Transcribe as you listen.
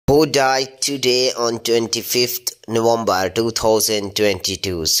who died today on 25th November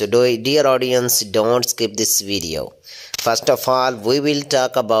 2022. So dear audience, don't skip this video. First of all, we will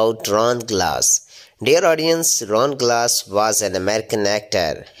talk about Ron Glass. Dear audience, Ron Glass was an American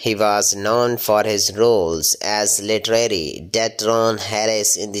actor. He was known for his roles as literary Death Ron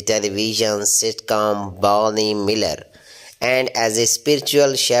Harris in the television sitcom Barney Miller, and as a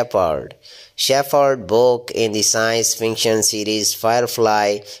spiritual shepherd Book in the science fiction series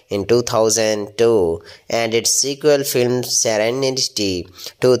Firefly in 2002 and its sequel film Serenity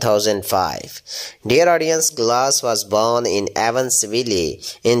 2005. Dear audience, Glass was born in Evansville,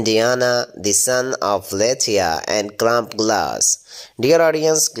 Indiana, the son of Lethia and Crump Glass. Dear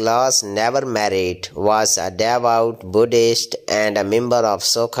audience, Glass never married, was a devout Buddhist and a member of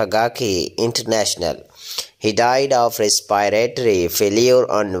Sokagaki International. He died of respiratory failure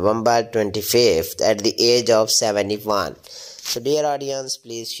on November 25th at the age of 71. So dear audience,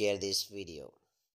 please share this video.